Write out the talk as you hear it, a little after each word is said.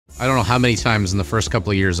I don't know how many times in the first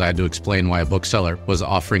couple of years I had to explain why a bookseller was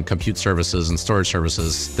offering compute services and storage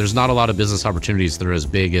services. There's not a lot of business opportunities that are as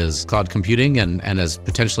big as cloud computing and as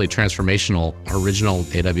potentially transformational. Our original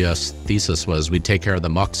AWS thesis was we'd take care of the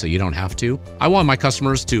muck so you don't have to. I want my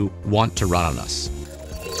customers to want to run on us.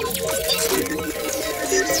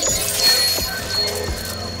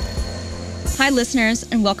 Hi, listeners,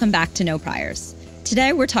 and welcome back to No Priors.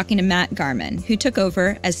 Today, we're talking to Matt Garman, who took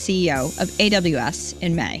over as CEO of AWS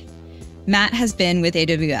in May. Matt has been with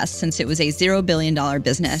AWS since it was a $0 billion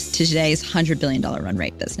business to today's $100 billion run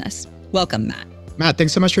rate business. Welcome, Matt. Matt,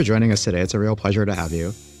 thanks so much for joining us today. It's a real pleasure to have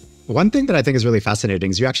you. One thing that I think is really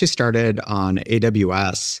fascinating is you actually started on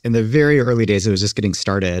AWS in the very early days. It was just getting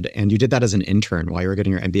started, and you did that as an intern while you were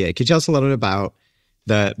getting your MBA. Could you tell us a little bit about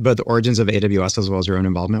both the origins of AWS as well as your own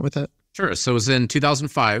involvement with it? Sure. So it was in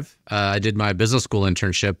 2005. I did my business school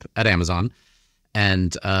internship at Amazon.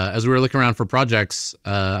 And as we were looking around for projects,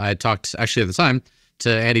 I had talked actually at the time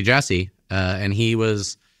to Andy Jassy, and he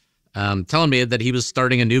was telling me that he was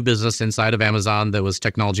starting a new business inside of Amazon that was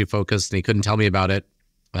technology focused, and he couldn't tell me about it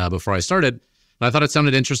before I started. And I thought it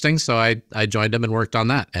sounded interesting, so I joined him and worked on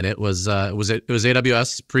that. And it was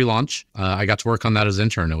AWS pre-launch. I got to work on that as an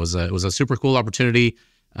intern. It was a super cool opportunity.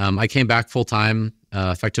 I came back full time,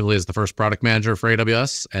 effectively as the first product manager for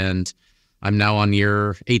AWS, and I'm now on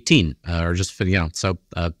year 18, or just so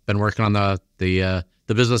been working on the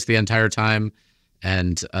business the entire time,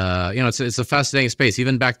 and it's a fascinating space.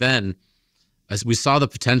 Even back then, as we saw the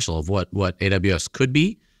potential of what AWS could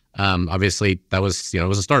be. Obviously, that was it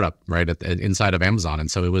was a startup right inside of Amazon, and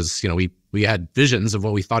so it was we had visions of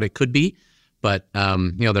what we thought it could be, but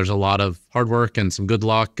there's a lot of hard work and some good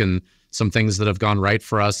luck and some things that have gone right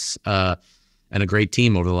for us, and a great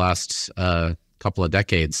team over the last couple of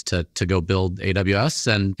decades to go build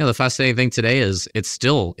AWS. And the fascinating thing today is it's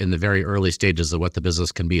still in the very early stages of what the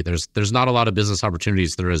business can be. There's not a lot of business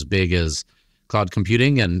opportunities that are as big as cloud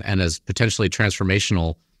computing and as potentially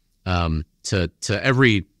transformational to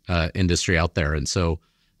every industry out there. And so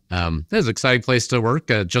it was an exciting place to work,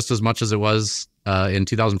 just as much as it was in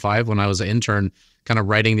 2005 when I was an intern, kind of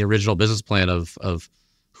writing the original business plan of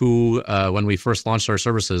who, when we first launched our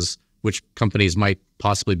services, which companies might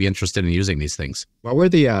possibly be interested in using these things. What were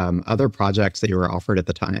the other projects that you were offered at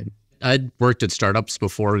the time? I'd worked at startups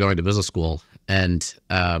before going to business school. And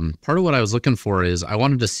part of what I was looking for is I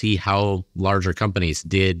wanted to see how larger companies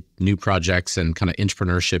did new projects and kind of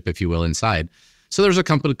entrepreneurship, if you will, inside. So there's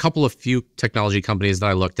a few technology companies that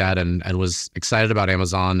I looked at and was excited about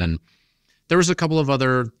Amazon. And there was a couple of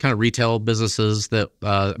other kind of retail businesses that,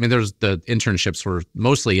 there's the internships were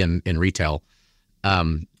mostly in retail.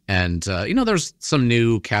 There's some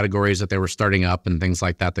new categories that they were starting up and things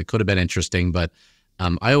like that could have been interesting. But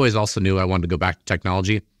I always also knew I wanted to go back to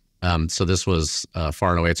technology. So this was far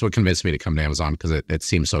and away. It's what convinced me to come to Amazon because it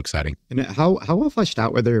seemed so exciting. And how well fleshed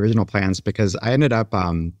out were the original plans? Because I ended up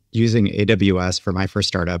using AWS for my first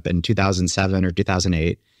startup in 2007 or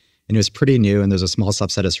 2008. And it was pretty new, and there's a small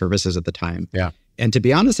subset of services at the time. Yeah. And to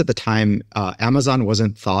be honest, at the time, Amazon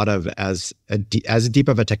wasn't thought of as deep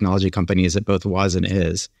of a technology company as it both was and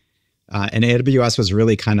is. And AWS was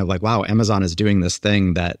really kind of like, wow, Amazon is doing this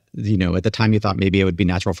thing that, at the time you thought maybe it would be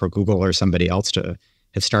natural for Google or somebody else to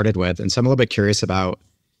have started with. And so I'm a little bit curious about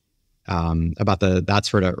that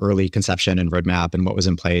sort of early conception and roadmap and what was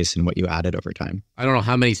in place and what you added over time. I don't know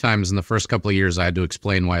how many times in the first couple of years I had to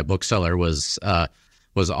explain why a bookseller was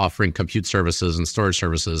offering compute services and storage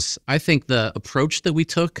services. I think the approach that we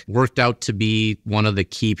took worked out to be one of the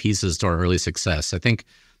key pieces to our early success. I think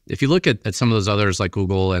if you look at some of those others like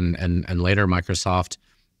Google and later Microsoft,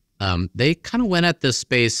 they kind of went at this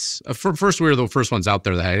space. First, we were the first ones out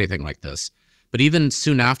there that had anything like this. But even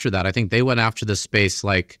soon after that, I think they went after this space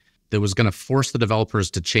like that was going to force the developers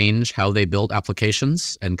to change how they build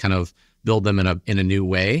applications and kind of build them in a new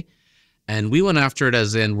way. And we went after it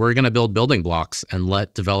as in, we're going to build building blocks and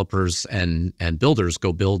let developers and builders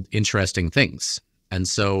go build interesting things. And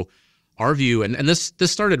so our view, and this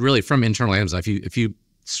started really from internal Amazon. If you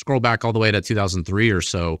scroll back all the way to 2003 or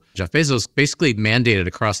so, Jeff Bezos basically mandated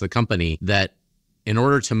across the company that in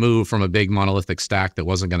order to move from a big monolithic stack that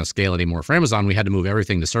wasn't going to scale anymore for Amazon, we had to move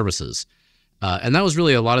everything to services. And that was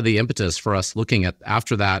really a lot of the impetus for us looking at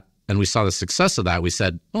after that. And we saw the success of that. We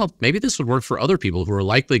said, well, maybe this would work for other people who are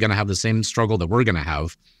likely going to have the same struggle that we're going to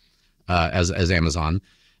have as Amazon.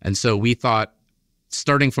 And so we thought,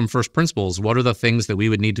 starting from first principles, what are the things that we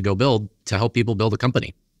would need to go build to help people build a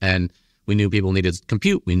company? And we knew people needed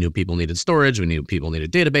compute. We knew people needed storage. We knew people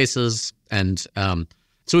needed databases. And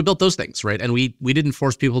so we built those things, right? And we didn't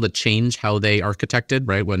force people to change how they architected,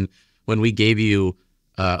 right? When we gave you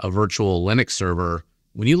a virtual Linux server,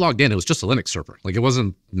 when you logged in, it was just a Linux server. Like it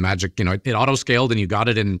wasn't magic, it auto scaled and you got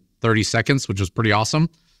it in 30 seconds, which was pretty awesome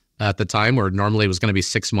at the time, where normally it was going to be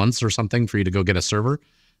 6 months or something for you to go get a server.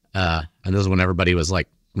 And this is when everybody was like,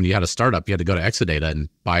 when you had a startup, you had to go to Exadata and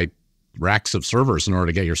buy racks of servers in order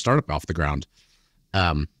to get your startup off the ground.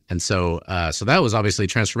 So that was obviously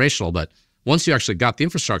transformational, but once you actually got the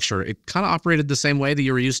infrastructure, it kind of operated the same way that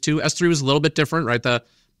you were used to. S3 was a little bit different, right? The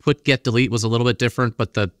put, get, delete was a little bit different,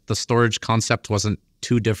 but the storage concept wasn't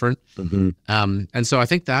too different. And so I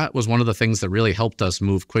think that was one of the things that really helped us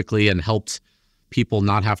move quickly and helped people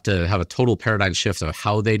not have to have a total paradigm shift of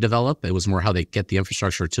how they develop. It was more how they get the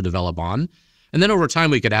infrastructure to develop on. And then over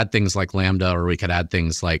time, we could add things like Lambda, or we could add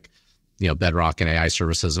things like, Bedrock and AI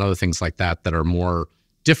services and other things like that are more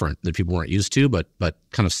different that people weren't used to, but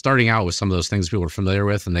kind of starting out with some of those things people were familiar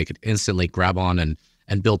with and they could instantly grab on and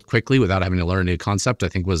build quickly without having to learn a new concept, I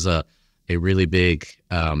think was a really big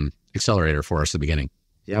accelerator for us at the beginning.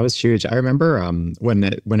 Yeah, it was huge. I remember when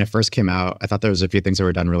it first came out, I thought there was a few things that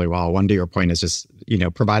were done really well. One, to your point, is just,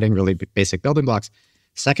 providing really basic building blocks.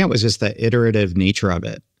 Second was just the iterative nature of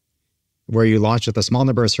it, where you launched with a small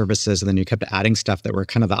number of services and then you kept adding stuff that were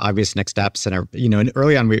kind of the obvious next steps. And, and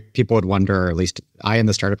early on, people would wonder, or at least I in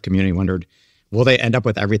the startup community wondered, will they end up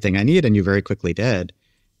with everything I need? And you very quickly did.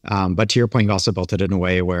 But to your point, you also built it in a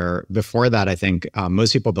way where before that, I think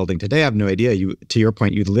most people building today have no idea. To your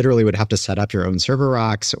point, you literally would have to set up your own server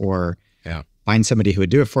racks or find somebody who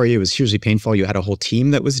would do it for you. It was hugely painful. You had a whole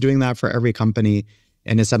team that was doing that for every company.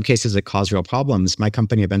 And in some cases, it caused real problems. My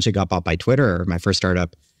company eventually got bought by Twitter, my first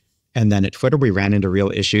startup. And then at Twitter, we ran into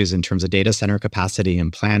real issues in terms of data center capacity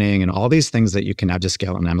and planning and all these things that you can now just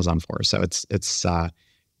scale on Amazon for. So it's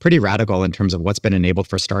pretty radical in terms of what's been enabled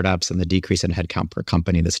for startups and the decrease in headcount per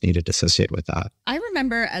company that's needed to associate with that. I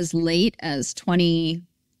remember as late as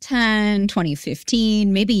 2010,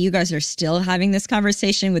 2015, maybe you guys are still having this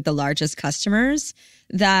conversation with the largest customers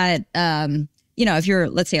that, if you're,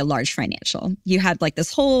 let's say, a large financial, you had like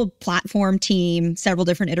this whole platform team, several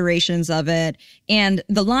different iterations of it. And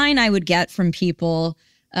the line I would get from people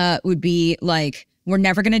would be like, we're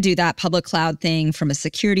never going to do that public cloud thing from a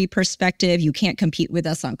security perspective. You can't compete with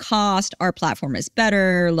us on cost. Our platform is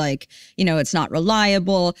better. Like, it's not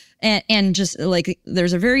reliable. And just like,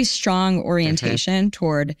 there's a very strong orientation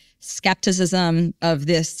toward skepticism of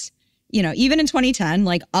this, even in 2010,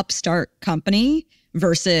 like upstart company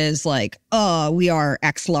versus like, oh, we are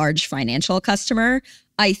X large financial customer.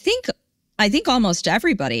 I think almost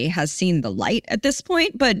everybody has seen the light at this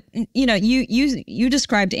point, but you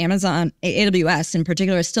described Amazon, AWS in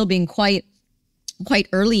particular, as still being quite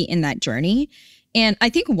early in that journey. And I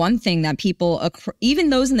think one thing that people,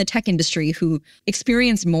 even those in the tech industry who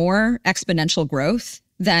experience more exponential growth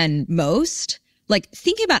than most, like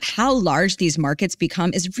thinking about how large these markets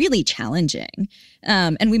become is really challenging.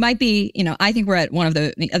 And we might be, I think we're at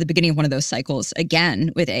the beginning of one of those cycles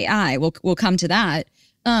again with AI. We'll come to that.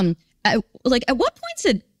 At what points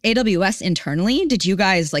did AWS internally did you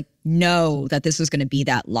guys know that this was going to be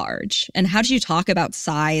that large? And how did you talk about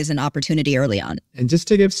size and opportunity early on? And just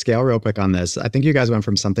to give scale real quick on this, I think you guys went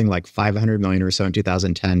from something like 500 million or so in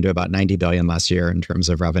 2010 to about 90 billion last year in terms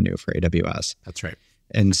of revenue for AWS. That's right.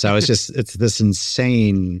 And so it's this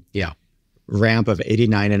insane ramp of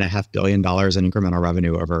 $89.5 billion in incremental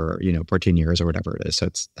revenue over 14 years or whatever it is. So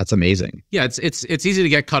that's amazing. Yeah, it's easy to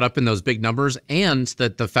get caught up in those big numbers and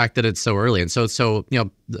the fact that it's so early. And so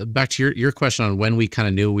back to your question on when we kind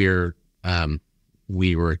of knew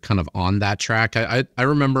we were kind of on that track. I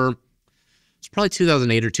remember it's probably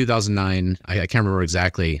 2008 or 2009. I can't remember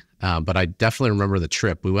exactly, but I definitely remember the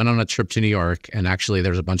trip. We went on a trip to New York, and actually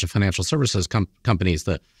there's a bunch of financial services companies,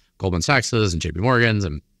 the Goldman Sachs's and JP Morgan's,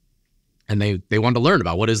 and they wanted to learn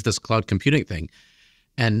about what is this cloud computing thing.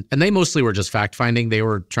 And they mostly were just fact finding. They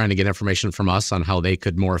were trying to get information from us on how they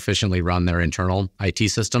could more efficiently run their internal IT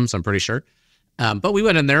systems, I'm pretty sure. But we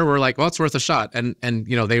went in there, we're like, well, it's worth a shot. And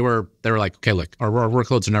they were like, okay, look, our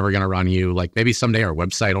workloads are never going to run you. Like maybe someday our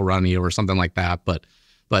website will run you or something like that, but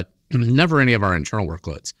never any of our internal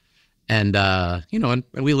workloads. And and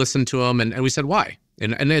we listened to them and we said, why?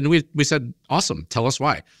 And we said, awesome, tell us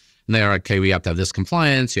why. And they're like, okay, we have to have this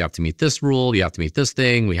compliance, you have to meet this rule, you have to meet this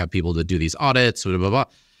thing, we have people to do these audits, blah, blah, blah.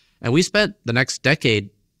 And we spent the next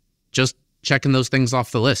decade just checking those things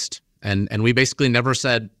off the list. And we basically never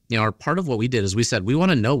said, part of what we did is we said, we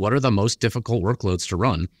want to know what are the most difficult workloads to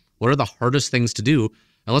run, what are the hardest things to do,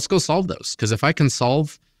 and let's go solve those. Because if I can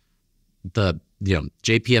solve the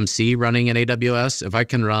JPMC running in AWS, if I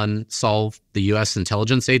can solve the U.S.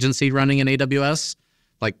 intelligence agency running in AWS,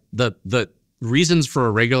 like the reasons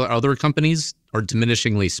for regular other companies are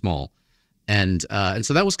diminishingly small. And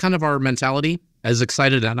so that was kind of our mentality. as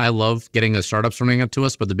excited, and I love getting the startups running up to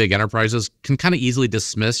us, but the big enterprises can kind of easily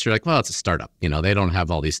dismiss. You're like, well, it's a startup. They don't have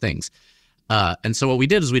all these things. And so what we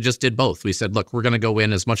did is we just did both. We said, look, we're going to go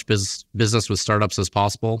in as much business with startups as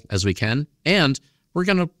possible as we can, and we're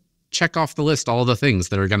going to check off the list all of the things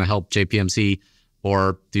that are going to help JPMC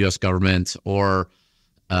or the U.S. government or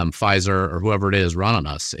Pfizer or whoever it is run on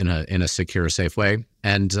us in a secure, safe way.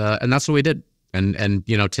 And that's what we did. And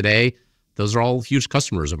today, those are all huge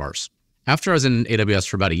customers of ours. After I was in AWS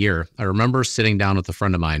for about a year, I remember sitting down with a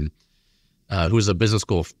friend of mine who was a business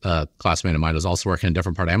school classmate of mine, who was also working in a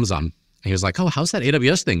different part of Amazon. And he was like, oh, how's that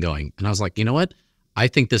AWS thing going? And I was like, you know what? I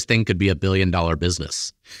think this thing could be $1 billion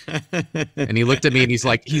business. And he looked at me and he's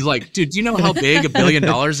like, dude, do you know how big $1 billion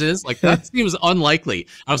is? Like, that seems unlikely.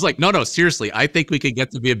 I was like, no, seriously. I think we could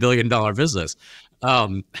get to be $1 billion business.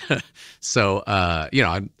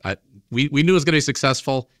 We knew it was going to be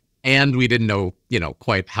successful, and we didn't know,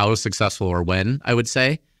 quite how successful or when, I would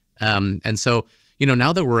say. And so,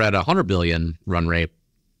 now that we're at 100 billion run rate,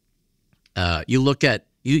 you look at,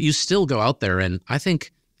 you still go out there, and I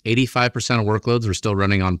think 85% of workloads are still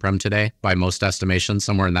running on-prem today by most estimations,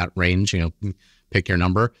 somewhere in that range. Pick your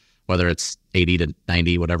number, whether it's 80 to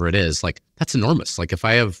 90, whatever it is. Like, that's enormous. Like, if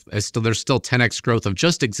there's still 10x growth of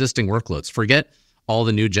just existing workloads. Forget all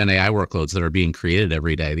the new Gen AI workloads that are being created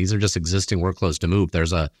every day. These are just existing workloads to move.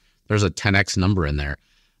 There's a 10x number in there.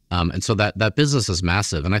 And so that business is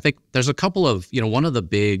massive. And I think there's a couple of, one of the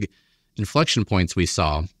big inflection points we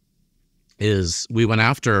saw is we went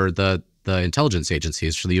after the intelligence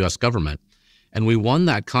agencies for the U.S. government, and we won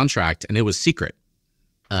that contract, and it was secret.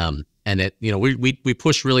 And it, we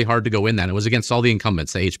pushed really hard to go in that. It was against all the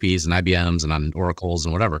incumbents, the HPs and IBMs and on Oracles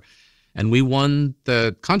and whatever. And we won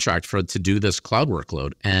the contract to do this cloud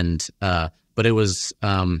workload. And but it was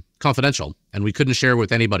confidential, and we couldn't share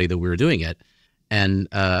with anybody that we were doing it. And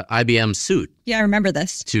IBM sued. Yeah, I remember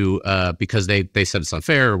this. Because they said it's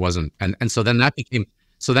unfair, or wasn't, and so then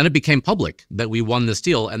it became public that we won this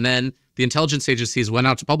deal. And then the intelligence agencies went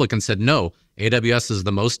out to public and said, no, AWS is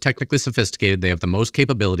the most technically sophisticated. They have the most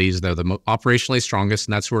capabilities. They're the operationally strongest,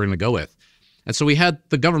 and that's who we're going to go with. And so we had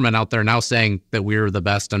the government out there now saying that we're the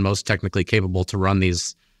best and most technically capable to run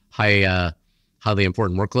these highly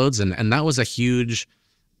important workloads. And that was a huge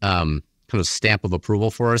kind of stamp of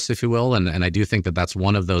approval for us, if you will. And I do think that that's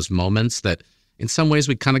one of those moments that in some ways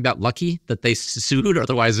we kind of got lucky that they sued.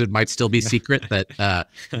 Otherwise, it might still be secret that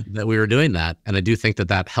we were doing that. And I do think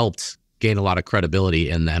that helped gain a lot of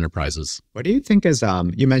credibility in the enterprises. What do you think is,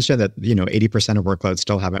 you mentioned that, 80% of workloads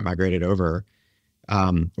still haven't migrated over.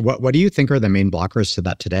 What do you think are the main blockers to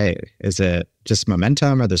that today? Is it just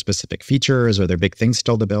momentum? Are there specific features? Are there big things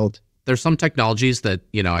still to build? There's some technologies that,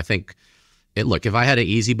 I think, look, if I had an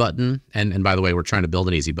easy button, and by the way, we're trying to build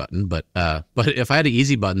an easy button, but if I had an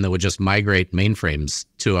easy button that would just migrate mainframes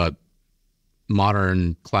to a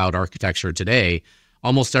modern cloud architecture today,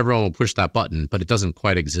 almost everyone will push that button, but it doesn't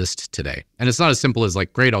quite exist today. And it's not as simple as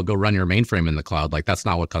like, great, I'll go run your mainframe in the cloud. Like, that's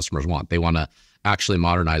not what customers want. They want to actually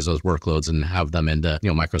modernize those workloads and have them into,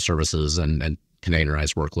 microservices and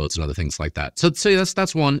containerized workloads and other things like that. So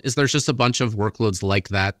that's one, is there's just a bunch of workloads like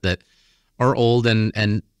that are old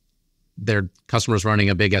and their customers running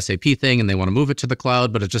a big SAP thing and they want to move it to the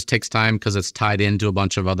cloud, but it just takes time because it's tied into a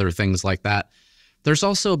bunch of other things like that. There's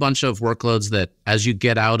also a bunch of workloads that, as you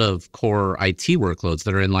get out of core IT workloads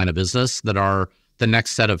that are in line of business, that are the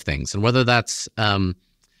next set of things. And whether that's,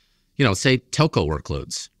 say telco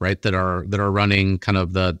workloads, right, that are running kind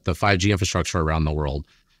of the 5G infrastructure around the world.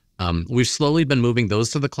 We've slowly been moving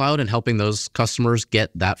those to the cloud and helping those customers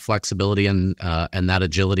get that flexibility and that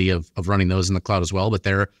agility of running those in the cloud as well, but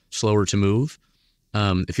they're slower to move.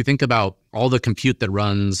 If you think about all the compute that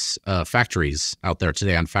runs factories out there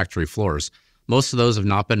today on factory floors, most of those have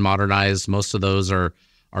not been modernized. Most of those are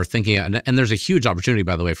thinking, and there's a huge opportunity,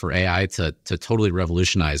 by the way, for AI to totally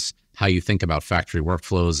revolutionize how you think about factory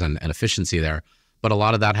workflows and efficiency there. But a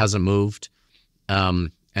lot of that hasn't moved.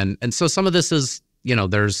 And so some of this is,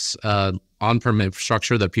 there's on-prem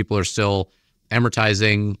infrastructure that people are still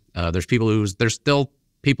amortizing. There's still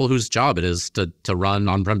people whose job it is to run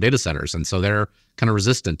on-prem data centers. And so they're kind of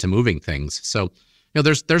resistant to moving things. So,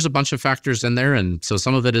 there's a bunch of factors in there. And so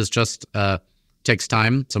some of it is just takes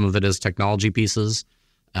time. Some of it is technology pieces.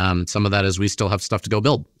 Some of that is we still have stuff to go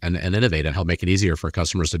build and innovate and help make it easier for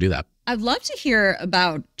customers to do that. I'd love to hear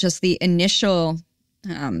about just the initial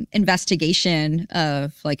investigation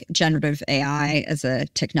of like generative AI as a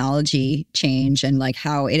technology change and like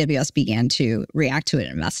how AWS began to react to it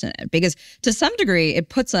and invest in it. Because to some degree, it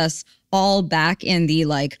puts us all back in the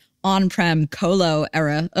like on-prem colo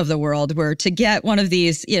era of the world, where to get one of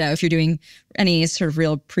these, if you're doing any sort of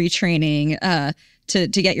real pre-training, to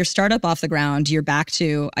get your startup off the ground, you're back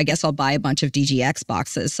to, I guess I'll buy a bunch of DGX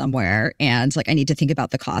boxes somewhere. And I need to think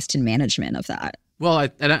about the cost and management of that. Well,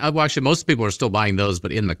 actually, most people are still buying those,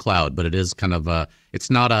 but in the cloud. But it is kind of it's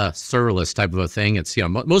not a serverless type of a thing. It's,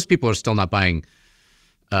 most people are still not buying,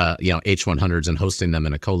 H100s and hosting them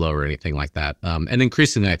in a colo or anything like that. And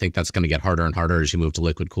increasingly, I think that's going to get harder and harder as you move to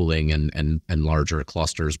liquid cooling and larger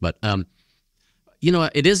clusters. But,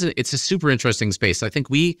 it's a super interesting space. I think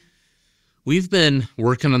we've been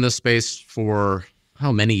working on this space for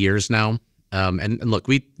how many years now? And look,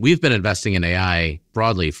 we've been investing in AI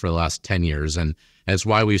broadly for the last 10 years. And it's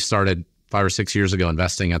why we started 5 or 6 years ago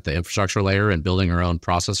investing at the infrastructure layer and building our own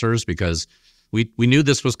processors, because we knew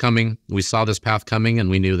this was coming. We saw this path coming, and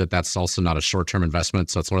we knew that that's also not a short-term investment.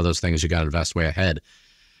 So it's one of those things you got to invest way ahead.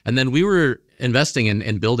 And then we were investing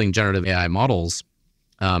in building generative AI models.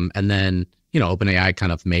 And then, OpenAI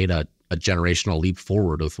kind of made a generational leap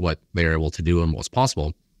forward with what they're able to do and what's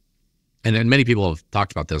possible. And many people have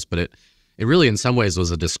talked about this, but it really in some ways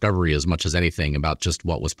was a discovery as much as anything about just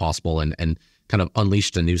what was possible, and kind of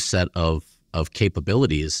unleashed a new set of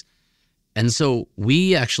capabilities. And so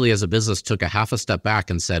we actually as a business took a half a step back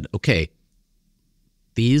and said, okay,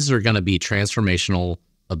 these are going to be transformational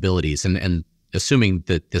abilities. And assuming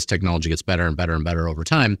that this technology gets better and better and better over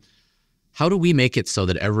time, how do we make it so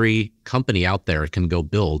that every company out there can go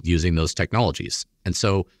build using those technologies? And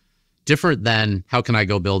so different than how can I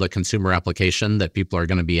go build a consumer application that people are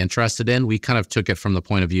going to be interested in, we kind of took it from the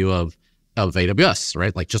point of view of AWS,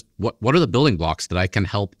 right? Like, just what are the building blocks that I can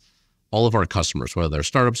help all of our customers, whether they're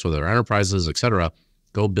startups, whether they're enterprises, et cetera,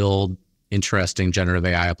 go build interesting generative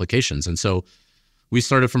AI applications. And so we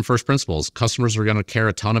started from first principles. Customers are going to care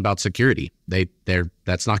a ton about security.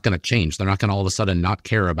 That's not going to change. They're not going to all of a sudden not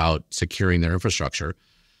care about securing their infrastructure.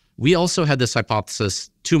 We also had this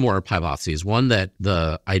hypothesis, 2 more hypotheses. One, that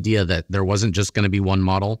the idea that there wasn't just going to be one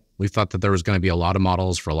model. We thought that there was going to be a lot of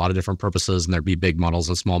models for a lot of different purposes, and there'd be big models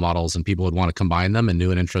and small models, and people would want to combine them in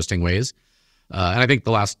new and interesting ways. And I think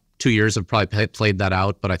the last 2 years have probably played that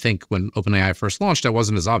out. But I think when OpenAI first launched, it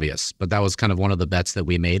wasn't as obvious. But that was kind of one of the bets that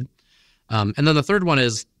we made. And then the third one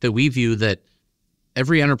is that we view that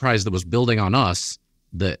every enterprise that was building on us,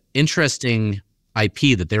 the interesting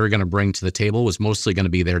IP that they were going to bring to the table was mostly going to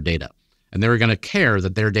be their data. And they were going to care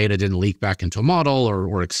that their data didn't leak back into a model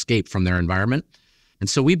or escape from their environment. And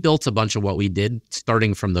so we built a bunch of what we did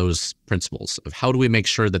starting from those principles of how do we make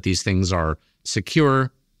sure that these things are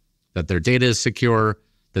secure, that their data is secure,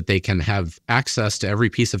 that they can have access to every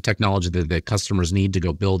piece of technology that the customers need to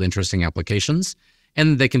go build interesting applications,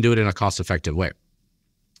 and they can do it in a cost-effective way.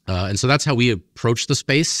 And so that's how we approach the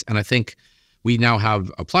space. And I think we now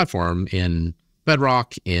have a platform in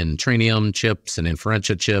Bedrock, in Trainium chips, and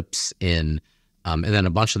Inferentia chips, and then a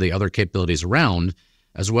bunch of the other capabilities around,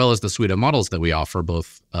 as well as the suite of models that we offer,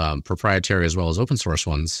 both proprietary as well as open source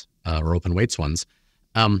ones or open weights ones.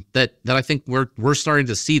 That I think we're starting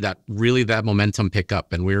to see that momentum pick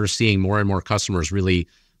up, and we're seeing more and more customers really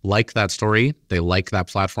like that story. They like that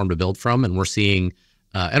platform to build from, and we're seeing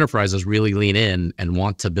enterprises really lean in and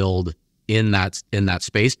want to build in that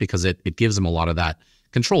space because it gives them a lot of that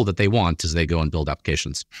control that they want as they go and build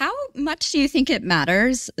applications. How much do you think it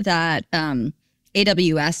matters that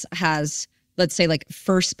AWS has, let's say, like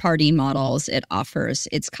first-party models it offers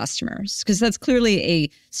its customers? Because that's clearly a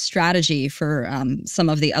strategy for some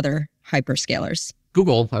of the other hyperscalers.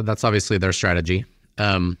 Google, that's obviously their strategy.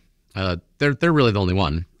 They're really the only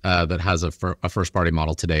one that has a first-party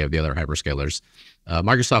model today of the other hyperscalers.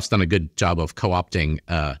 Microsoft's done a good job of co-opting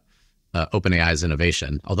OpenAI's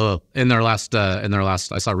innovation. Although in their last,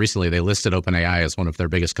 I saw recently they listed OpenAI as one of their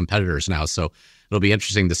biggest competitors now. So it'll be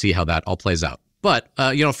interesting to see how that all plays out. But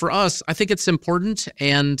for us, I think it's important,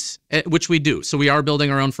 and which we do. So we are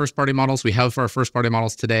building our own first-party models. We have our first-party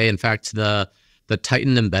models today. In fact, the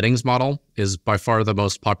Titan embeddings model is by far the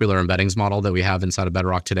most popular embeddings model that we have inside of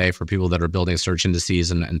Bedrock today for people that are building search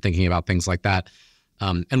indices and thinking about things like that.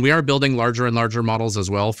 And we are building larger and larger models as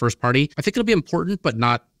well, first-party. I think it'll be important, but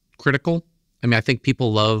not critical. I mean, I think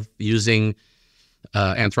people love using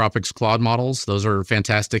Anthropic's Claude models. Those are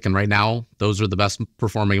fantastic. And right now, those are the best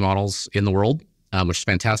performing models in the world, which is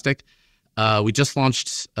fantastic. We just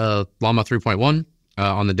launched Llama 3.1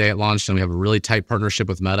 on the day it launched, and we have a really tight partnership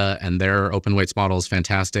with Meta, and their open weights model is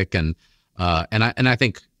fantastic. And I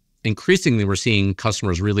think increasingly we're seeing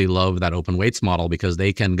customers really love that open weights model because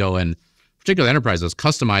they can go and, particularly enterprises,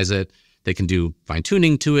 customize it. They can do fine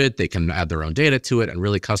tuning to it. They can add their own data to it and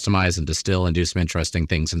really customize and distill and do some interesting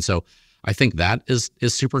things. And so I think that is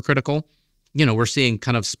super critical. we're seeing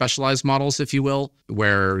kind of specialized models, if you will,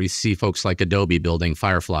 where you see folks like Adobe building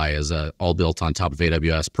Firefly as all built on top of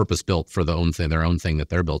AWS, purpose built for their own thing that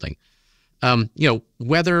they're building.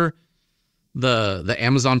 Whether the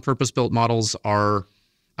Amazon purpose built models are,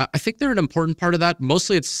 I think they're an important part of that.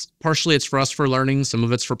 Mostly partially it's for us for learning. Some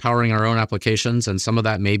of it's for powering our own applications, and some of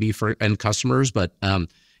that may be for end customers, but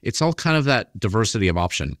it's all kind of that diversity of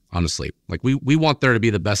option, honestly. Like we want there to be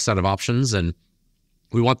the best set of options, and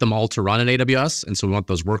we want them all to run in AWS. And so we want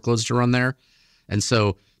those workloads to run there. And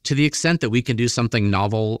so to the extent that we can do something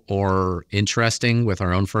novel or interesting with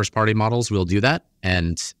our own first party models, we'll do that.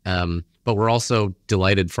 And, but we're also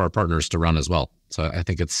delighted for our partners to run as well. So I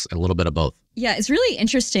think it's a little bit of both. Yeah, it's really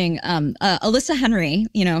interesting. Alyssa Henry,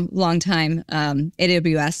 longtime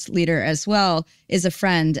AWS leader as well, is a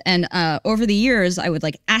friend. And over the years, I would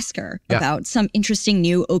ask her about some interesting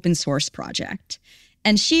new open source project.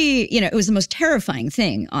 And she, it was the most terrifying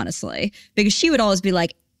thing, honestly, because she would always be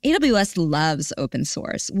like, AWS loves open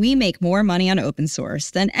source. We make more money on open source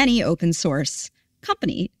than any open source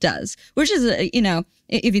company does, which is,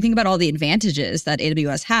 if you think about all the advantages that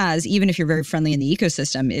AWS has, even if you're very friendly in the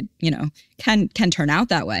ecosystem, it, can turn out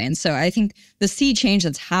that way. And so I think the sea change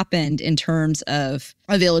that's happened in terms of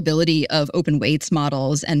availability of open weights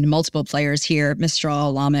models and multiple players here,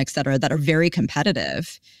 Mistral, Llama, et cetera, that are very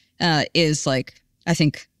competitive is I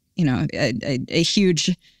think, a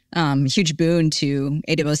huge boon to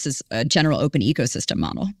AWS's general open ecosystem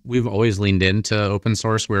model. We've always leaned into open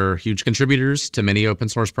source. We're huge contributors to many open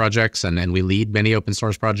source projects, and we lead many open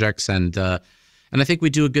source projects. And I think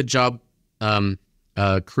we do a good job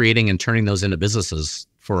creating and turning those into businesses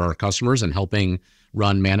for our customers and helping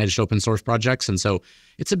run managed open source projects. And so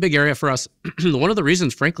it's a big area for us. One of the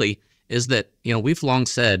reasons, frankly, is that, we've long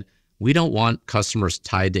said, we don't want customers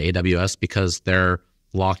tied to AWS because they're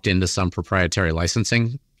locked into some proprietary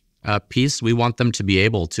licensing piece. We want them to be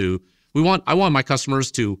able to, I want my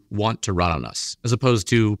customers to want to run on us, as opposed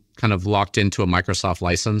to kind of locked into a Microsoft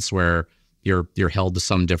license where you're held to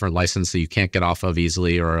some different license that you can't get off of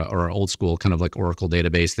easily, or an old school kind of like Oracle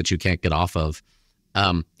database that you can't get off of.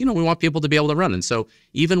 We want people to be able to run. And so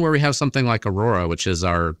even where we have something like Aurora, which is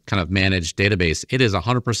our kind of managed database, it is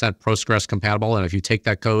 100% Postgres compatible. And if you take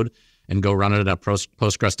that code and go run it in a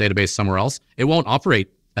Postgres database somewhere else, it won't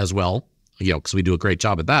operate as well, because we do a great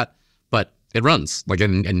job at that, but it runs. Like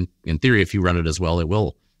in theory, if you run it as well, it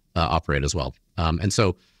will operate as well. And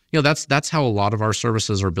so, that's how a lot of our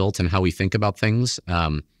services are built and how we think about things.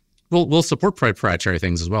 We'll support proprietary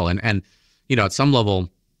things as well. And at some level,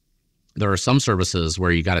 there are some services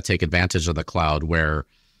where you got to take advantage of the cloud where,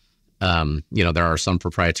 there are some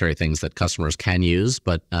proprietary things that customers can use,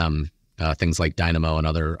 but things like Dynamo and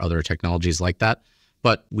other technologies like that.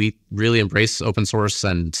 But we really embrace open source,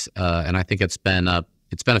 and I think it's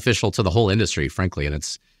beneficial to the whole industry, frankly. And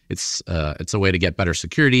it's a way to get better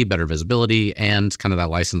security, better visibility, and kind of that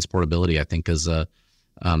license portability, I think, is a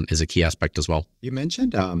key aspect as well. You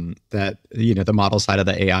mentioned that the model side of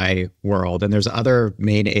the AI world, and there's other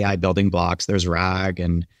main AI building blocks. There's RAG,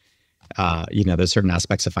 and there's certain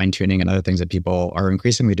aspects of fine tuning and other things that people are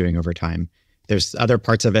increasingly doing over time. There's other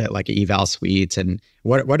parts of it like eval suites. And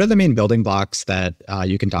what are the main building blocks that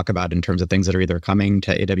you can talk about in terms of things that are either coming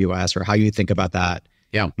to AWS, or how you think about that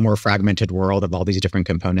more fragmented world of all these different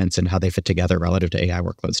components and how they fit together relative to AI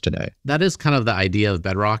workloads today? That is kind of the idea of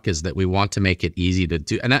Bedrock, is that we want to make it easy to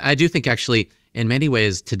do. And I do think actually in many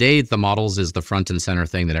ways today, the models is the front and center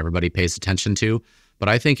thing that everybody pays attention to. But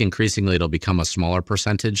I think increasingly it'll become a smaller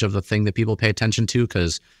percentage of the thing that people pay attention to,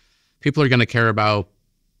 because people are going to care about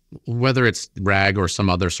whether it's RAG or some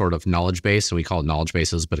other sort of knowledge base. So we call it knowledge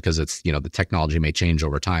bases, but because it's, the technology may change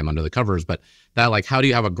over time under the covers, but that how do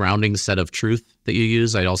you have a grounding set of truth that you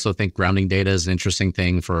use? I also think grounding data is an interesting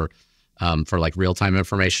thing for real-time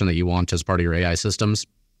information that you want as part of your AI systems.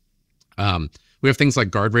 We have things like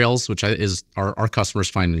guardrails, which is our customers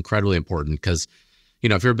find incredibly important, because,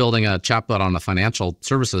 if you're building a chatbot on a financial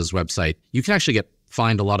services website, you can actually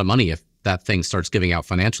find a lot of money if that thing starts giving out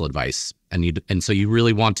financial advice. And so you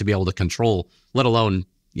really want to be able to control, let alone,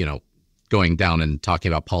 going down and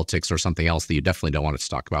talking about politics or something else that you definitely don't want it to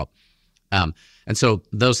talk about. And so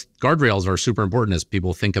those guardrails are super important as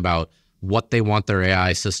people think about what they want their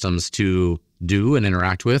AI systems to do and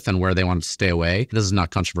interact with, and where they want to stay away. This is not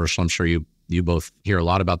controversial. I'm sure you both hear a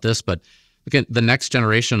lot about this, but again, the next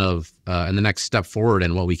generation of and the next step forward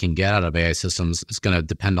in what we can get out of AI systems is going to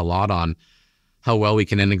depend a lot on how well we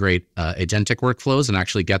can integrate agentic workflows and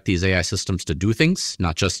actually get these AI systems to do things,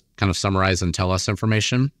 not just kind of summarize and tell us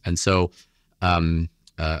information. And so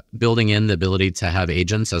building in the ability to have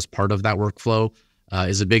agents as part of that workflow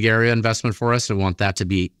is a big area of investment for us. We want that to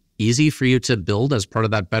be easy for you to build as part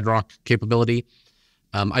of that Bedrock capability.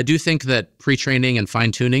 I do think that pre-training and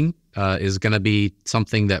fine-tuning is going to be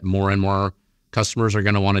something that more and more customers are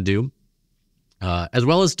going to want to do, as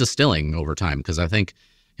well as distilling over time. Because I think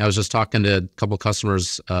I was just talking to a couple of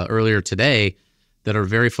customers earlier today that are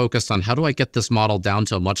very focused on how do I get this model down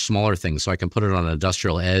to a much smaller thing so I can put it on an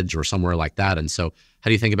industrial edge or somewhere like that. And so how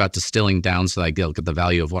do you think about distilling down so that I get the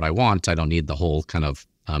value of what I want? I don't need the whole kind of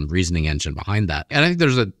reasoning engine behind that. And I think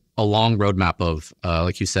there's a long roadmap of,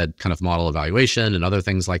 like you said, kind of model evaluation and other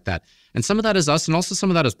things like that. And some of that is us, and also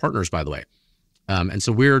some of that is partners, by the way. And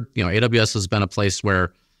so AWS has been a place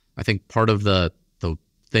where I think part of the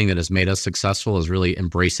thing that has made us successful is really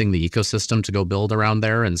embracing the ecosystem to go build around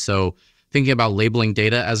there. And so thinking about labeling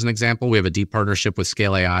data as an example, we have a deep partnership with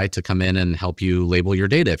Scale AI to come in and help you label your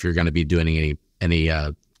data if you're going to be doing any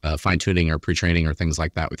fine-tuning or pre-training or things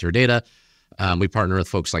like that with your data. We partner with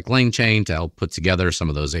folks like LangChain to help put together some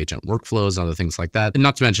of those agent workflows and other things like that. And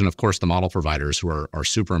not to mention, of course, the model providers who are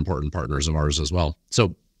super important partners of ours as well.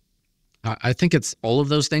 So I think it's all of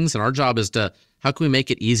those things. And our job is how can we make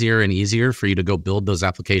it easier and easier for you to go build those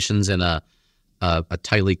applications in a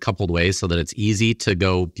tightly coupled way so that it's easy to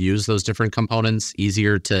go use those different components,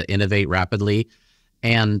 easier to innovate rapidly,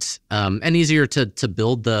 and easier to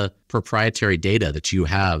build the proprietary data that you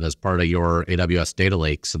have as part of your AWS data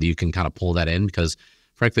lake so that you can kind of pull that in. Because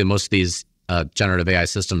frankly, most of these generative AI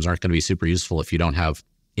systems aren't going to be super useful if you don't have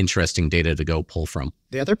interesting data to go pull from.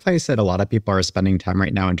 The other place that a lot of people are spending time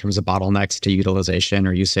right now in terms of bottlenecks to utilization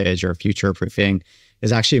or usage or future proofing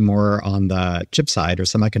is actually more on the chip side or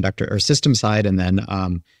semiconductor or system side. And then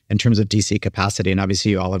in terms of DC capacity, and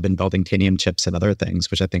obviously you all have been building Tanium chips and other things,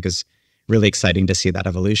 which I think is really exciting to see that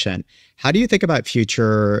evolution. How do you think about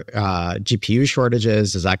future GPU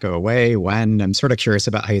shortages? Does that go away? When? I'm sort of curious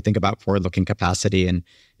about how you think about forward-looking capacity, and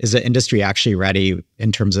is the industry actually ready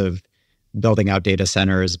in terms of building out data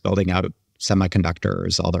centers, building out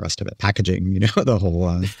semiconductors, all the rest of it, packaging, the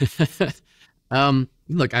whole...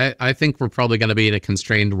 Look, I think we're probably going to be in a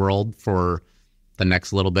constrained world for the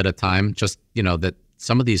next little bit of time. Just, that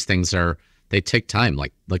some of these things they take time.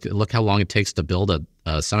 Like look how long it takes to build a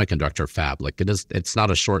semiconductor fab. It's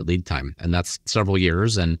not a short lead time, and that's several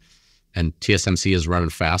years. And TSMC is running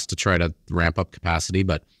fast to try to ramp up capacity,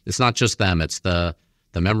 but it's not just them. It's the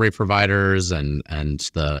memory providers and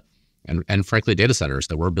frankly data centers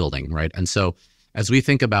that we're building, right? And so as we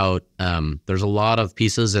think about, there's a lot of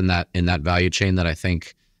pieces in that value chain that I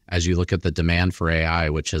think, as you look at the demand for AI,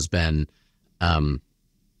 which has been,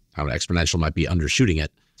 exponential might be undershooting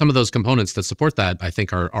it. Some of those components that support that, I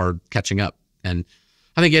think, are catching up. And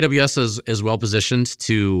I think AWS is well positioned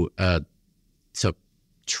to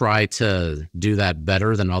try to do that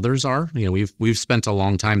better than others are. We've spent a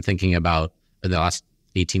long time thinking about, in the last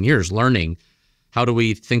 18 years, learning how do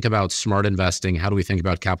we think about smart investing, how do we think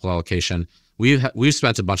about capital allocation. We've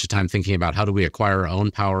spent a bunch of time thinking about how do we acquire our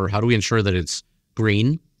own power, how do we ensure that it's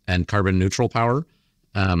green and carbon neutral power,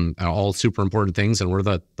 all super important things. And we're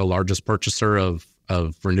the largest purchaser of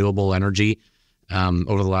renewable energy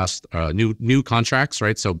over the last new contracts,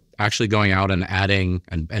 right? So actually going out and adding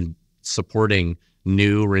and supporting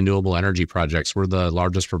new renewable energy projects. We're the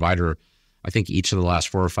largest provider, I think, each of the last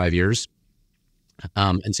 4 or 5 years.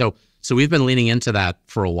 And so we've been leaning into that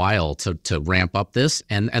for a while to ramp up this,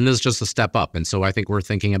 and this is just a step up. And so I think we're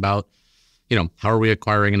thinking about, how are we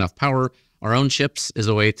acquiring enough power? Our own chips is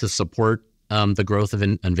a way to support the growth of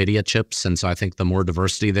NVIDIA chips. And so I think the more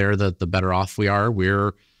diversity there, the better off we are.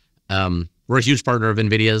 We're a huge partner of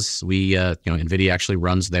NVIDIA's. NVIDIA actually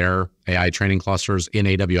runs their AI training clusters in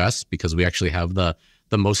AWS because we actually have the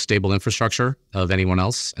most stable infrastructure of anyone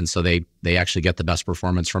else. And so they actually get the best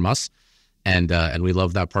performance from us. And we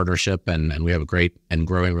love that partnership, and we have a great and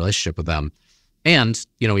growing relationship with them. And,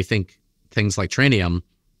 we think things like Trainium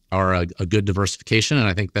are a good diversification. And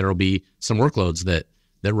I think there will be some workloads that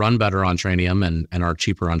run better on Trainium and are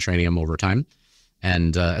cheaper on Trainium over time.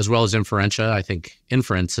 And as well as Inferentia, I think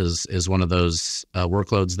inference is one of those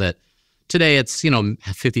workloads that today it's,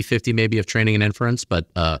 50-50 maybe of training and inference. But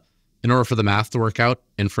in order for the math to work out,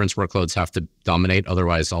 inference workloads have to dominate.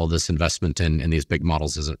 Otherwise, all this investment in these big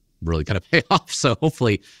models isn't really going to pay off. So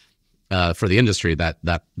hopefully for the industry that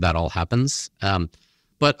all happens.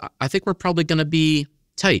 But I think we're probably going to be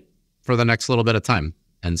tight for the next little bit of time.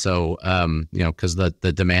 And so, because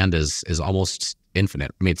the demand is almost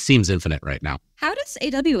infinite. I mean, it seems infinite right now. How does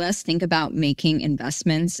AWS think about making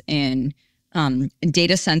investments in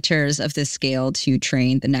data centers of this scale to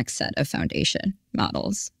train the next set of foundation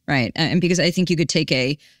models, right? And because I think you could take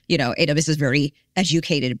AWS is a very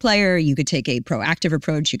educated player. You could take a proactive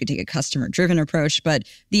approach. You could take a customer-driven approach. But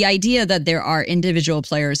the idea that there are individual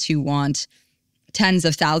players who want tens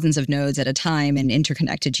of thousands of nodes at a time and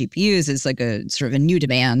interconnected GPUs is like a sort of a new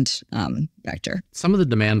demand vector. Some of the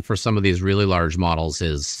demand for some of these really large models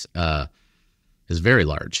is very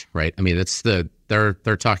large, right? I mean,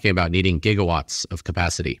 they're talking about needing gigawatts of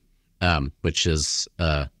capacity, which is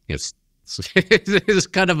it's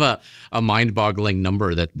kind of a mind-boggling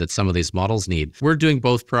number that some of these models need. We're doing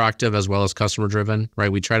both proactive as well as customer-driven,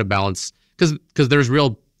 right? We try to balance because there's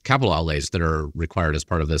real capital outlays that are required as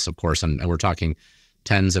part of this, of course, and we're talking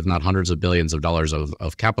tens, if not hundreds of billions of dollars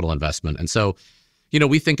of capital investment. And so,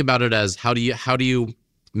 we think about it as how do you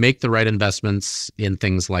make the right investments in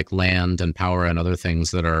things like land and power and other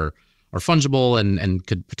things that are fungible and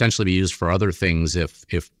could potentially be used for other things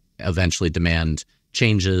if eventually demand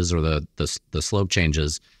changes or the slope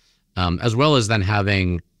changes, as well as then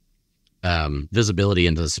having visibility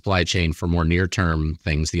into the supply chain for more near-term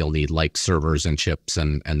things that you'll need, like servers and chips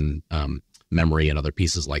and memory and other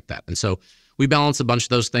pieces like that. And so we balance a bunch of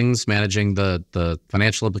those things, managing the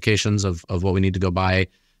financial implications of what we need to go buy,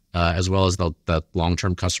 as well as the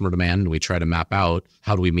long-term customer demand. We try to map out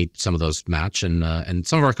how do we meet some of those match. And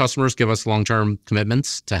some of our customers give us long-term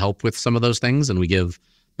commitments to help with some of those things, and we give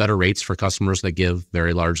better rates for customers that give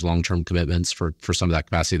very large long-term commitments for some of that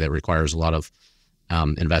capacity that requires a lot of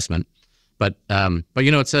investment. But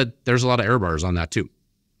there's a lot of error bars on that too,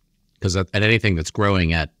 because at anything that's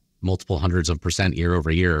growing at multiple hundreds of % year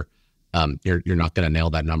over year, you're not going to nail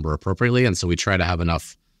that number appropriately. And so we try to have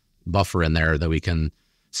enough buffer in there that we can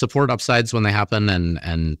support upsides when they happen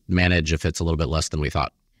and manage if it's a little bit less than we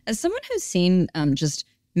thought. As someone who's seen just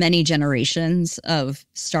many generations of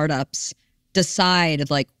startups decide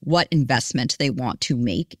like what investment they want to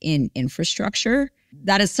make in infrastructure,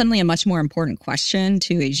 that is suddenly a much more important question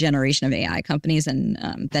to a generation of AI companies than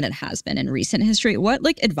it has been in recent history. What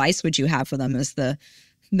advice would you have for them as the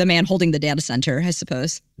man holding the data center, I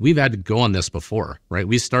suppose? We've had to go on this before, right?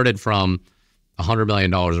 We started from $100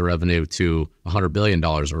 million of revenue to $100 billion,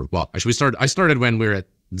 I started when we were at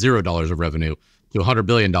 $0 of revenue to $100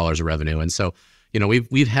 billion of revenue. And so,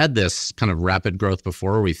 we've had this kind of rapid growth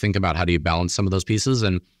before where we think about how do you balance some of those pieces.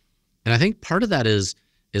 And I think part of that is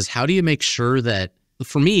how do you make sure that,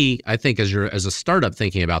 for me, I think as a startup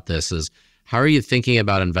thinking about this is how are you thinking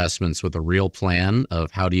about investments with a real plan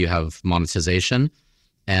of how do you have monetization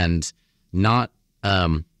and not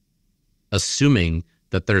assuming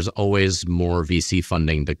that there's always more VC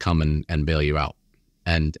funding to come and bail you out.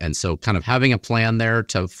 And so kind of having a plan there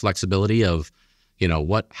to flexibility of,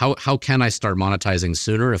 how can I start monetizing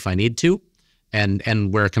sooner if I need to?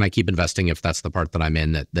 And where can I keep investing if that's the part that I'm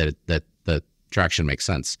in that the traction makes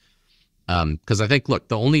sense? Because I think, look,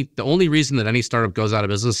 the only reason that any startup goes out of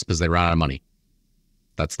business is because they run out of money.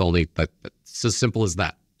 That's it's as simple as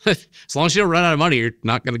that. As long as you don't run out of money, you're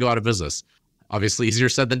not going to go out of business. Obviously easier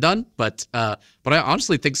said than done, but I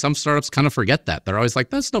honestly think some startups kind of forget that. They're always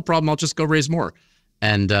like, that's no problem, I'll just go raise more.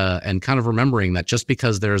 And kind of remembering that just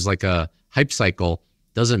because there's like a hype cycle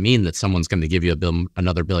doesn't mean that someone's going to give you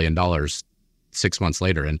another $1 billion 6 months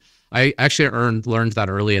later. And I actually learned that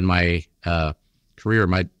early in my career.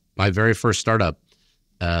 My very first startup,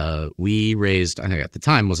 we raised, I think at the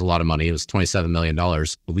time was a lot of money. It was $27 million.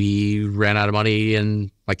 We ran out of money in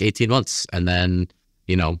like 18 months. And then,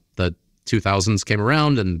 the 2000s came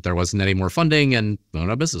around and there wasn't any more funding and we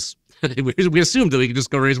went out of business. We assumed that we could just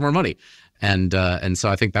go raise more money. And so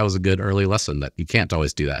I think that was a good early lesson that you can't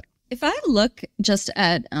always do that. If I look just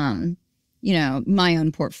at, my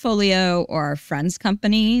own portfolio or our friends'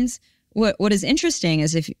 companies, what is interesting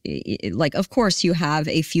is of course you have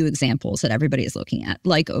a few examples that everybody is looking at,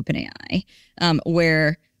 like OpenAI,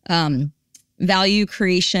 where value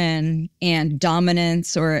creation and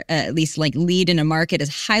dominance, or at least like lead in a market,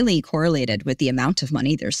 is highly correlated with the amount of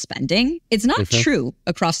money they're spending. It's not true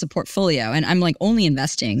across the portfolio. And I'm like only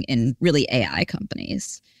investing in really AI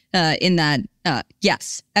companies in that,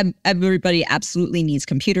 yes, everybody absolutely needs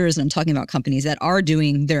computers. And I'm talking about companies that are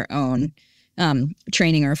doing their own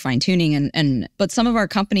training or fine tuning. But some of our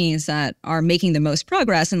companies that are making the most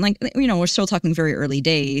progress, and we're still talking very early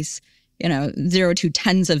days, 0 to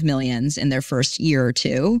tens of millions in their first year or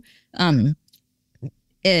two. I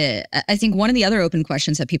think one of the other open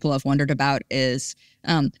questions that people have wondered about is,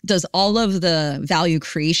 does all of the value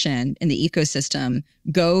creation in the ecosystem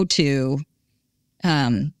go to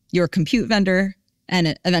your compute vendor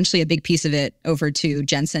and eventually a big piece of it over to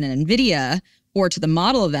Jensen and NVIDIA, or to the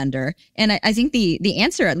model vendor? And I think the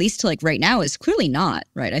answer, at least to right now, is clearly not,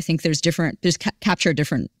 right? I think there's capture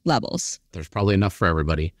different levels. There's probably enough for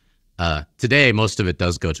everybody. Today, most of it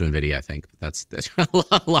does go to NVIDIA, I think. That's a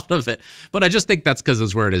lot of it. But I just think that's because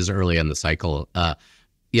it's where it is early in the cycle.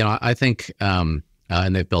 I think, and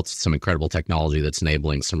they've built some incredible technology that's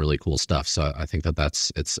enabling some really cool stuff. So I think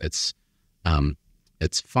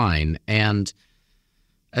it's fine. And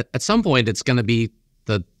at some point, it's going to be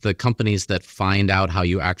the companies that find out how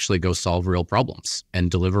you actually go solve real problems and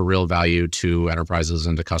deliver real value to enterprises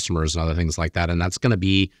and to customers and other things like that. And that's going to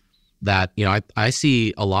be that, I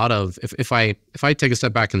see a lot of, if I take a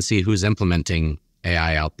step back and see who's implementing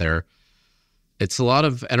AI out there, it's a lot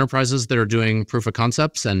of enterprises that are doing proof of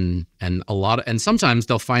concepts and sometimes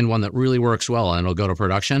they'll find one that really works well and it'll go to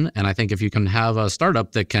production. And I think if you can have a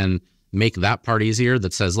startup that can make that part easier,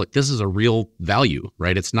 that says, look, this is a real value,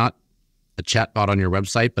 right? It's not a chatbot on your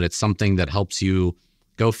website, but it's something that helps you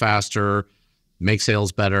go faster, make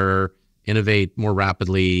sales better, innovate more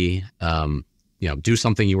rapidly, do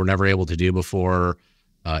something you were never able to do before,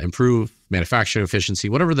 improve manufacturing efficiency,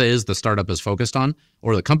 whatever that is the startup is focused on,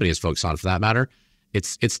 or the company is focused on for that matter.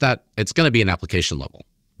 It's going to be an application level,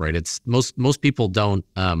 right? It's most people don't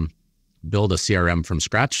build a CRM from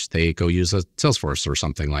scratch. They go use a Salesforce or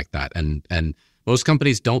something like that. And most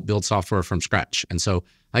companies don't build software from scratch. And so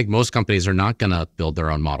I think most companies are not going to build their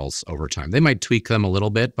own models over time. They might tweak them a little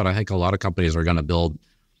bit, but I think a lot of companies are going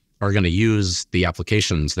to use the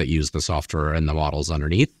applications that use the software and the models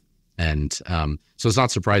underneath. And so it's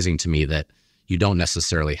not surprising to me that you don't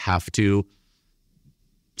necessarily have to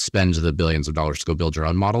spend the billions of dollars to go build your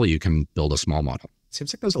own model. You can build a small model.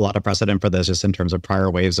 Seems like there's a lot of precedent for this just in terms of prior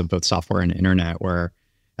waves of both software and internet, where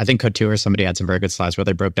I think Code2 or somebody had some very good slides where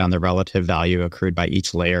they broke down the relative value accrued by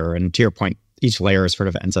each layer. And to your point, each layer sort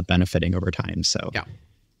of ends up benefiting over time. So yeah,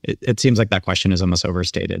 it seems like that question is almost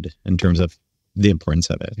overstated in terms of the importance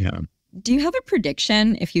of it. Yeah. Do you have a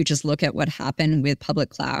prediction, if you just look at what happened with public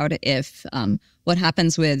cloud, if what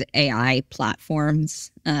happens with AI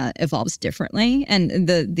platforms evolves differently? And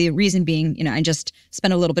the reason being, I just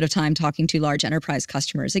spent a little bit of time talking to large enterprise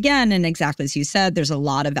customers again, and exactly as you said, there's a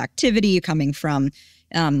lot of activity coming from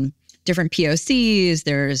different POCs,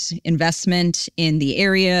 there's investment in the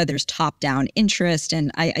area, there's top-down interest,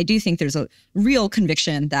 and I do think there's a real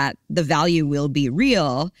conviction that the value will be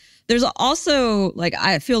real. There's also,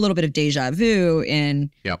 I feel a little bit of deja vu in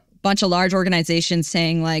a bunch of large organizations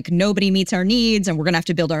saying, nobody meets our needs and we're going to have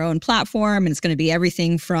to build our own platform, and it's going to be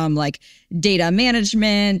everything from data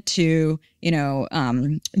management to,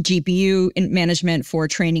 GPU management for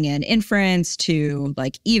training and inference to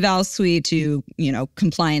eval suite to,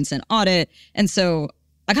 compliance and audit. And so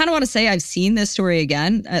I kind of want to say I've seen this story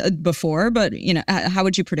again before, but, how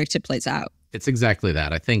would you predict it plays out? It's exactly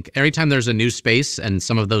that. I think every time there's a new space and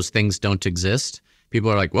some of those things don't exist,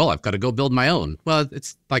 people are like, well, I've got to go build my own. Well,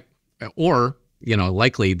 it's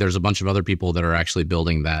likely there's a bunch of other people that are actually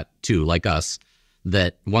building that too, like us,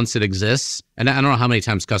 that once it exists, and I don't know how many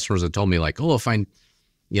times customers have told me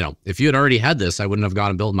if you had already had this, I wouldn't have gone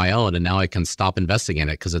and built my own, and now I can stop investing in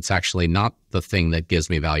it because it's actually not the thing that gives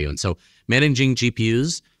me value. And so managing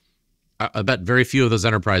GPUs, I bet very few of those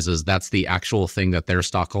enterprises, that's the actual thing that their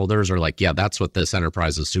stockholders are like, yeah, that's what this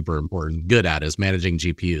enterprise is super important, good at, is managing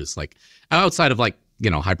GPUs. Outside of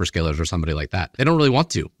hyperscalers or somebody like that, they don't really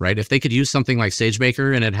want to, right? If they could use something like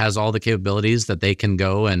SageMaker and it has all the capabilities that they can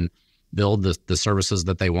go and build the services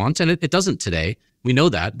that they want, and it doesn't today. We know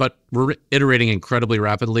that, but we're iterating incredibly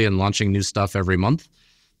rapidly and launching new stuff every month,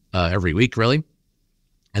 every week, really.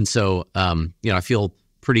 And so, I feel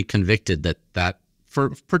pretty convicted that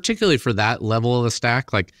particularly for that level of the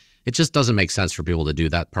stack, it just doesn't make sense for people to do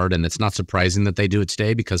that part. And it's not surprising that they do it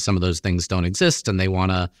today because some of those things don't exist and they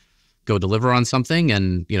want to go deliver on something.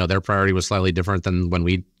 And, their priority was slightly different than when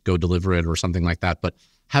we go deliver it or something like that. But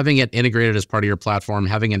having it integrated as part of your platform,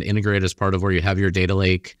 having it integrated as part of where you have your data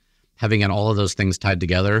lake, having all of those things tied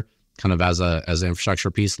together kind of as an infrastructure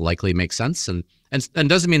piece likely makes sense. And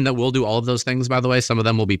doesn't mean that we'll do all of those things, by the way. Some of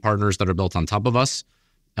them will be partners that are built on top of us,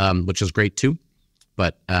 which is great too.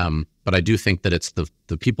 But I do think that it's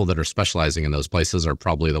the people that are specializing in those places are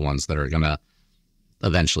probably the ones that are going to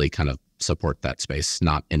eventually kind of support that space,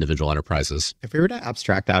 not individual enterprises. If we were to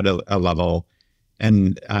abstract out a level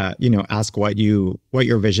and ask what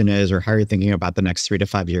your vision is or how you're thinking about the next 3 to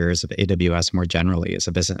 5 years of AWS more generally as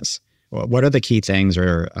a business, what are the key things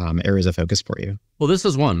or areas of focus for you? Well, this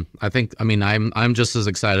is one. I'm just as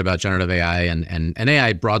excited about generative AI and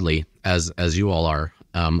AI broadly as you all are.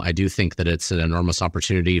 I do think that it's an enormous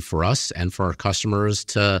opportunity for us and for our customers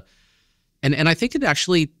to, and I think it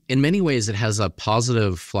actually, in many ways, it has a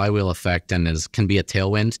positive flywheel effect and can be a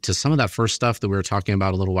tailwind to some of that first stuff that we were talking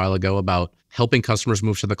about a little while ago about helping customers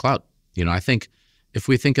move to the cloud. I think if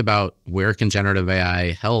we think about where can generative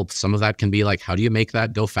AI help, some of that can be like, how do you make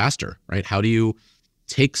that go faster, right? How do you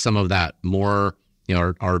take some of that more,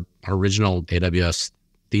 our original AWS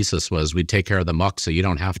thesis was we'd take care of the muck so you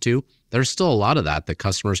don't have to. There's still a lot of that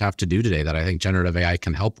customers have to do today that I think generative AI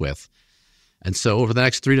can help with. And so over the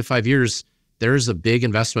next 3 to 5 years, there's a big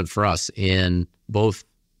investment for us in both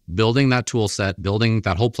building that tool set, building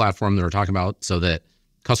that whole platform that we're talking about so that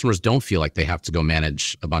customers don't feel like they have to go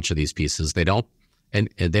manage a bunch of these pieces. They don't, and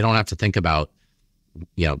they don't have to think about,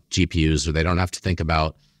 GPUs, or they don't have to think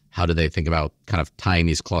about how do they think about kind of tying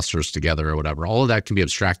these clusters together or whatever. All of that can be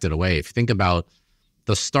abstracted away. If you think about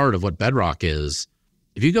the start of what Bedrock is,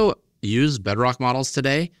 if you go use Bedrock models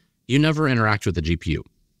today, you never interact with the GPU,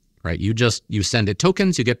 right? You send it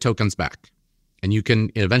tokens, you get tokens back. And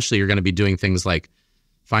eventually you're going to be doing things like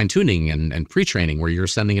fine tuning and pre-training where you're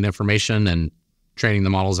sending it information and training the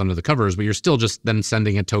models under the covers, but you're still just then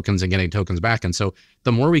sending it tokens and getting tokens back. And so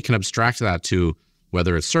the more we can abstract that to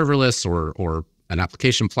whether it's serverless or an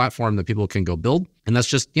application platform that people can go build. And that's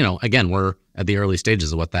just, again, we're at the early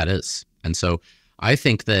stages of what that is. And so I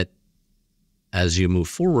think that as you move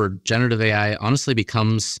forward, generative AI honestly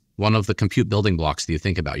becomes one of the compute building blocks that you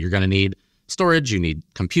think about. You're going to need storage, you need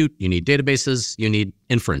compute, you need databases, you need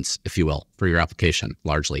inference, if you will, for your application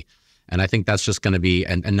largely. And I think that's just going to be,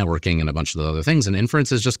 and networking and a bunch of the other things. And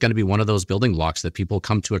inference is just going to be one of those building blocks that people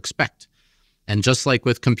come to expect. And just like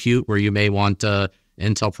with compute, where you may want a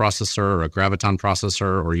Intel processor or a Graviton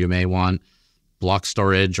processor, or you may want block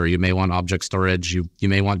storage, or you may want object storage, you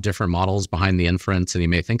may want different models behind the inference, and you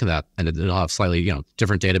may think of that, and it'll have slightly,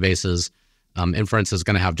 different databases. Inference is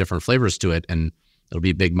going to have different flavors to it, and it'll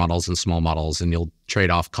be big models and small models, and you'll trade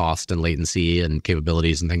off cost and latency and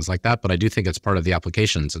capabilities and things like that. But I do think it's part of the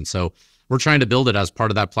applications. And so we're trying to build it as part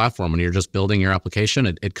of that platform. When you're just building your application,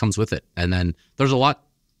 it comes with it. And then there's a lot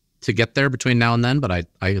to get there between now and then, but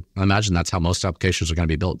I imagine that's how most applications are going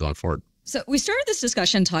to be built going forward. So we started this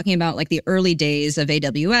discussion talking about like the early days of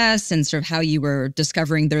AWS and sort of how you were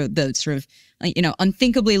discovering the sort of,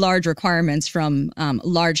 unthinkably large requirements from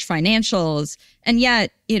large financials. And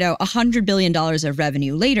yet, $100 billion of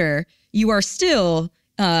revenue later, you are still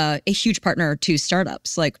a huge partner to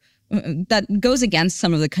startups. Like that goes against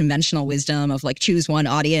some of the conventional wisdom of like choose one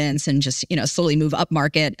audience and just, slowly move up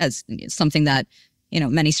market as something that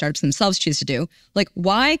many startups themselves choose to do. Like,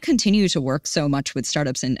 why continue to work so much with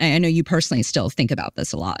startups? And I know you personally still think about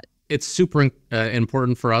this a lot. It's super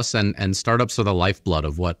important for us, and startups are the lifeblood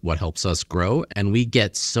of what helps us grow. And we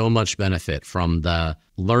get so much benefit from the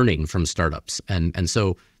learning from startups. And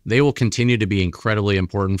so they will continue to be incredibly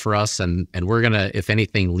important for us. And we're going to, if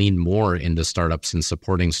anything, lean more into startups and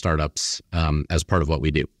supporting startups as part of what we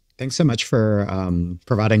do. Thanks so much for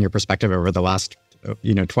providing your perspective over the last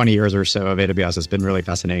 20 years or so of AWS. It's been really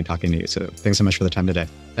fascinating talking to you. So thanks so much for the time today.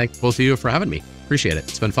 Thank both of you for having me. Appreciate it.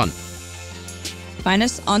 It's been fun. Find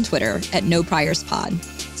us on Twitter at NoPriorsPod.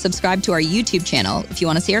 Subscribe to our YouTube channel if you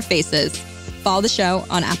want to see our faces. Follow the show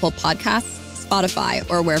on Apple Podcasts, Spotify,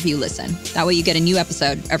 or wherever you listen. That way you get a new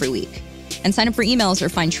episode every week. And sign up for emails or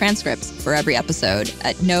find transcripts for every episode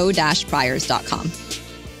at no-priors.com.